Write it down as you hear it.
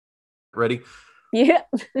Ready? Yeah.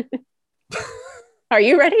 Are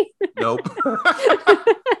you ready? Nope.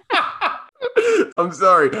 I'm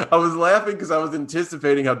sorry. I was laughing because I was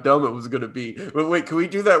anticipating how dumb it was going to be. But wait, can we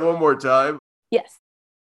do that one more time? Yes.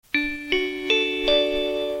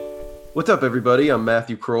 What's up, everybody? I'm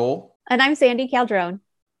Matthew Kroll. And I'm Sandy Caldrone.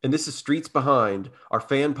 And this is Streets Behind, our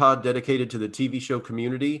fan pod dedicated to the TV show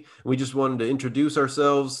Community. We just wanted to introduce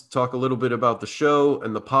ourselves, talk a little bit about the show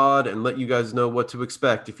and the pod, and let you guys know what to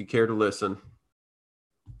expect if you care to listen.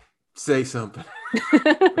 Say something.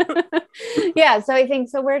 Yeah, so I think,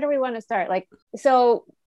 so where do we want to start? So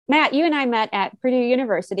Matt, you and I met at Purdue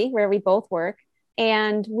University, where we both work,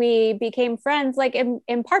 and we became friends,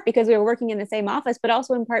 in part because we were working in the same office, but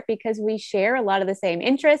also in part because we share a lot of the same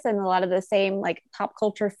interests and a lot of the same pop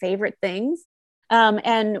culture favorite things.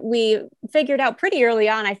 And we figured out pretty early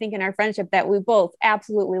on, I think, in our friendship that we both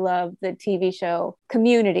absolutely love the TV show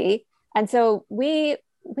Community. And so we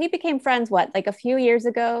became friends, a few years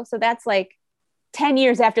ago. So that's 10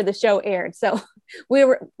 years after the show aired. So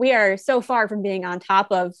we are so far from being on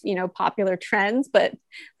top of, popular trends, but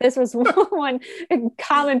this was one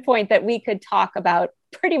common point that we could talk about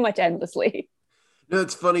pretty much endlessly. No,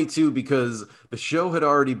 it's funny too, because the show had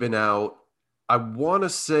already been out. I want to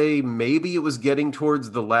say maybe it was getting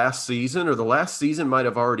towards the last season, or the last season might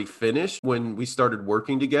have already finished when we started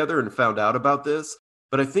working together and found out about this.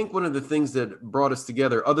 But I think one of the things that brought us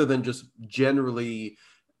together, other than just generally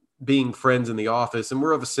being friends in the office, and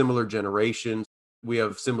we're of a similar generation, we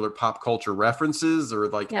have similar pop culture references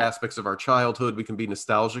or aspects of our childhood we can be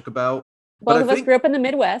nostalgic about. Both of us grew up in the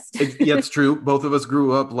Midwest. Yeah, it's true. Both of us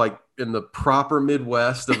grew up in the proper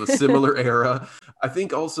Midwest of a similar era. I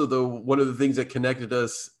think also, though, one of the things that connected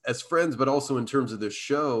us as friends, but also in terms of this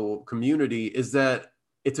show Community, is that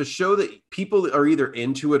it's a show that people are either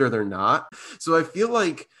into it or they're not. So I feel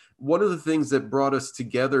like one of the things that brought us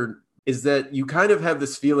together is that you kind of have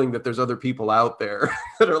this feeling that there's other people out there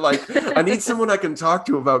that are like, I need someone I can talk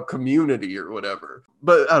to about Community or whatever.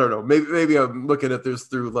 But I don't know, maybe I'm looking at this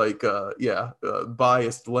through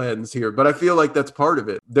biased lens here, but I feel like that's part of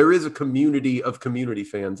it. There is a community of Community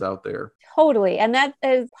fans out there. Totally. And that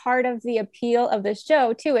is part of the appeal of the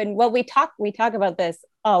show too. And we talk about this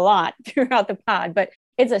a lot throughout the pod, but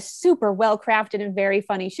it's a super well-crafted and very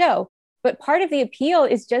funny show. But part of the appeal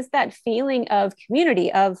is just that feeling of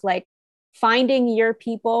community, of finding your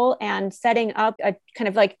people and setting up a kind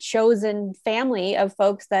of chosen family of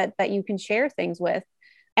folks that you can share things with.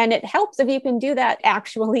 And it helps if you can do that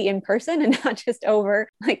actually in person and not just over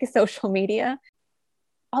social media.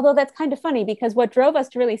 Although that's kind of funny, because what drove us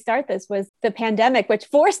to really start this was the pandemic, which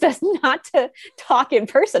forced us not to talk in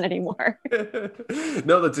person anymore.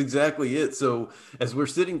 No, that's exactly it. So as we're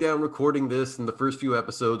sitting down recording this in the first few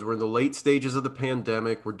episodes, we're in the late stages of the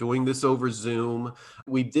pandemic. We're doing this over Zoom.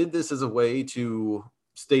 We did this as a way to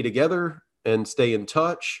stay together and stay in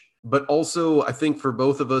touch. But also, I think for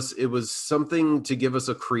both of us, it was something to give us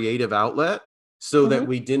a creative outlet so that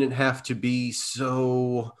we didn't have to be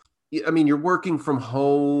so... I mean, you're working from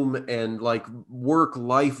home and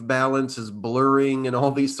work-life balance is blurring and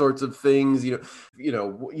all these sorts of things. You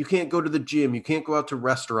can't go to the gym, you can't go out to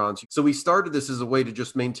restaurants. So we started this as a way to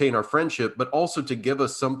just maintain our friendship, but also to give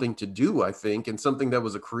us something to do, I think, and something that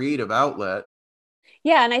was a creative outlet.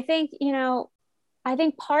 Yeah, and I think,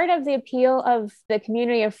 part of the appeal of the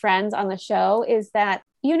community of friends on the show is that,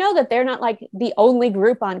 that they're not the only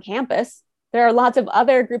group on campus. There are lots of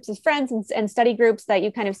other groups of friends and study groups that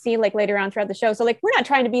you kind of see later on throughout the show. So we're not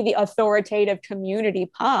trying to be the authoritative community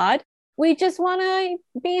pod. We just want to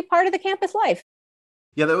be part of the campus life.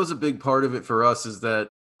 Yeah, that was a big part of it for us, is that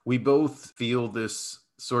we both feel this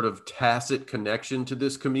sort of tacit connection to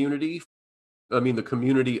this community. I mean, the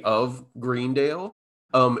community of Greendale.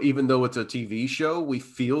 Even though it's a TV show, we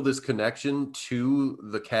feel this connection to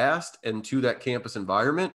the cast and to that campus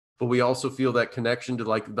environment. But we also feel that connection to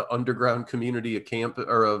the underground community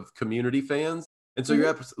of Community fans. And so you're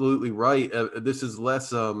absolutely right. This is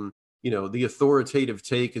less, the authoritative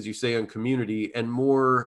take, as you say, on Community, and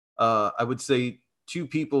more, I would say, two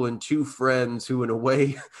people and two friends who in a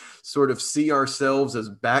way sort of see ourselves as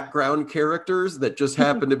background characters that just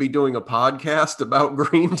happen to be doing a podcast about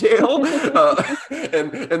Greendale.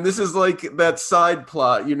 And this is that side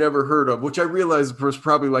plot you never heard of, which I realize was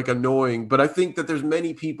probably annoying, but I think that there's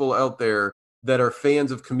many people out there that are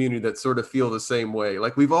fans of Community that sort of feel the same way.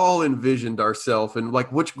 We've all envisioned ourselves and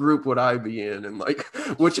which group would I be in, and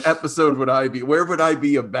which episode would I be, where would I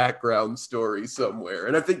be a background story somewhere.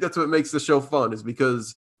 And I think that's what makes the show fun, is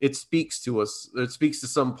because it speaks to us. It speaks to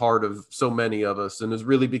some part of so many of us and has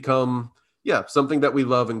really become, something that we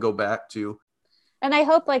love and go back to. And I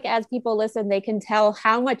hope like as people listen, they can tell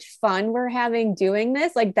how much fun we're having doing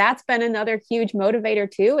this. Like that's been another huge motivator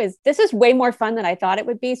too, is this is way more fun than I thought it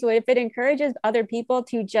would be. So if it encourages other people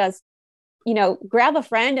to just, grab a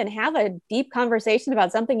friend and have a deep conversation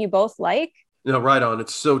about something you both like. No, right on.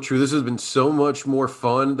 It's so true. This has been so much more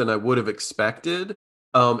fun than I would have expected.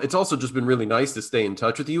 It's also just been really nice to stay in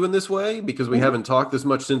touch with you in this way because we haven't talked this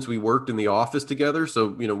much since we worked in the office together. So,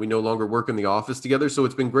 we no longer work in the office together. So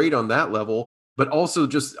it's been great on that level. But also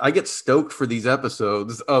just I get stoked for these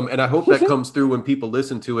episodes. And I hope that comes through when people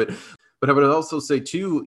listen to it. But I would also say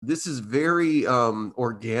too, this is very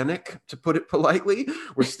organic, to put it politely.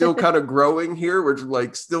 We're still kind of growing here. We're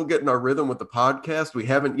like still getting our rhythm with the podcast. We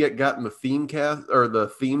haven't yet gotten the theme cast or the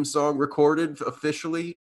theme song recorded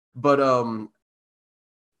officially. But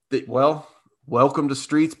welcome to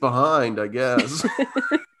Streets Behind, I guess.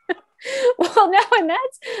 Well, no, and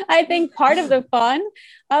that's, I think, part of the fun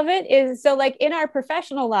of it is, so like in our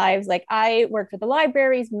professional lives, like I work for the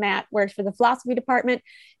libraries, Matt works for the philosophy department.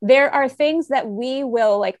 There are things that we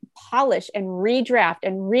will like polish and redraft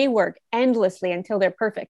and rework endlessly until they're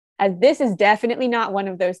perfect. And this is definitely not one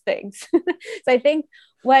of those things. So I think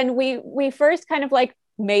when we first kind of like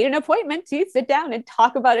made an appointment to sit down and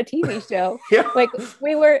talk about a TV show. Yeah. Like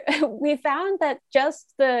we found that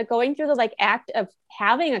just the going through the like act of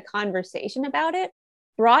having a conversation about it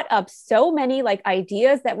brought up so many like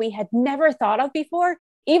ideas that we had never thought of before,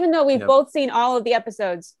 even though we've both seen all of the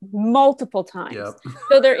episodes multiple times.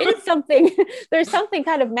 So there's something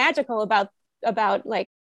kind of magical about like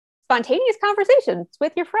spontaneous conversations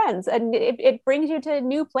with your friends, and it brings you to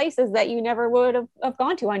new places that you never would have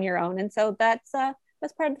gone to on your own. And so that's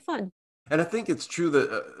part of the fun. And I think it's true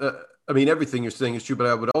that, everything you're saying is true, but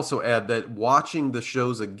I would also add that watching the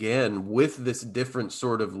shows again with this different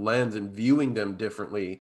sort of lens and viewing them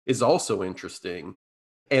differently is also interesting.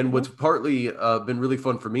 And what's partly been really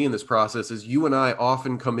fun for me in this process is you and I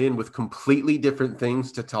often come in with completely different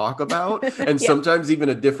things to talk about. And sometimes even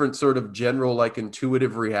a different sort of general, like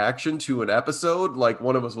intuitive reaction to an episode. Like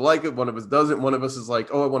one of us will like it, one of us doesn't. One of us is like,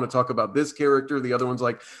 oh, I want to talk about this character. The other one's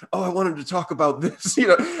like, oh, I wanted to talk about this,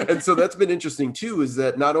 And so that's been interesting too, is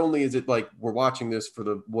that not only is it like we're watching this for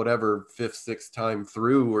the whatever fifth, sixth time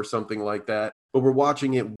through or something like that, but we're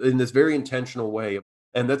watching it in this very intentional way.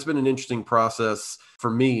 And that's been an interesting process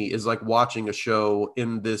for me, is like watching a show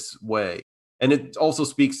in this way. And it also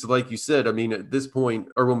speaks to, like you said, at this point,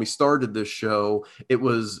 or when we started this show, it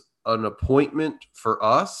was an appointment for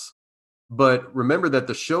us. But remember that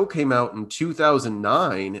the show came out in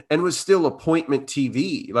 2009 and was still appointment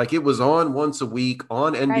TV. Like it was on once a week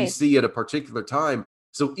on NBC at a particular time.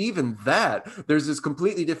 So even that, there's this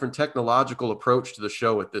completely different technological approach to the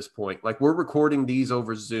show at this point. Like we're recording these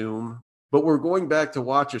over Zoom, but we're going back to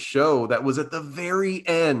watch a show that was at the very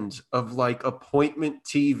end of like appointment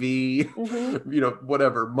TV,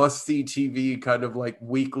 whatever, must-see TV, kind of like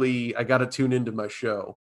weekly, I got to tune into my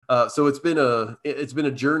show. So it's been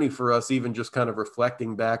a journey for us, even just kind of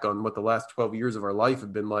reflecting back on what the last 12 years of our life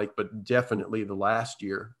have been like, but definitely the last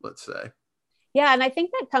year, let's say. Yeah, and I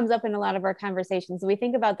think that comes up in a lot of our conversations. We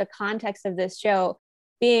think about the context of this show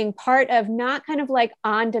being part of not kind of like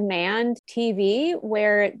on-demand TV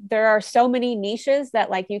where there are so many niches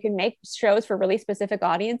that like you can make shows for really specific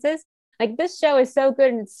audiences. Like this show is so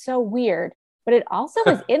good and it's so weird, but it also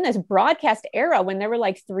was in this broadcast era when there were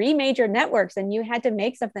like 3 major networks and you had to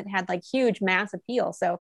make something that had like huge mass appeal.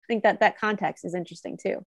 So I think that context is interesting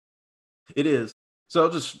too. It is. So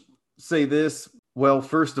I'll just say this. Well,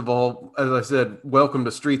 first of all, as I said, welcome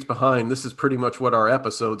to Streets Behind. This is pretty much what our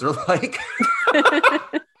episodes are like.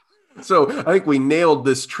 So I think we nailed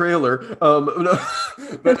this trailer.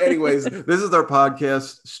 But anyways, this is our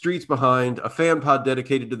podcast, Streets Behind, a fan pod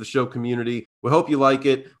dedicated to the show community. We hope you like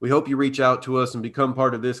it. We hope you reach out to us and become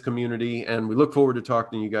part of this community. And we look forward to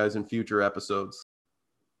talking to you guys in future episodes.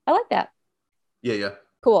 I like that. Yeah.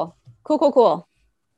 Cool.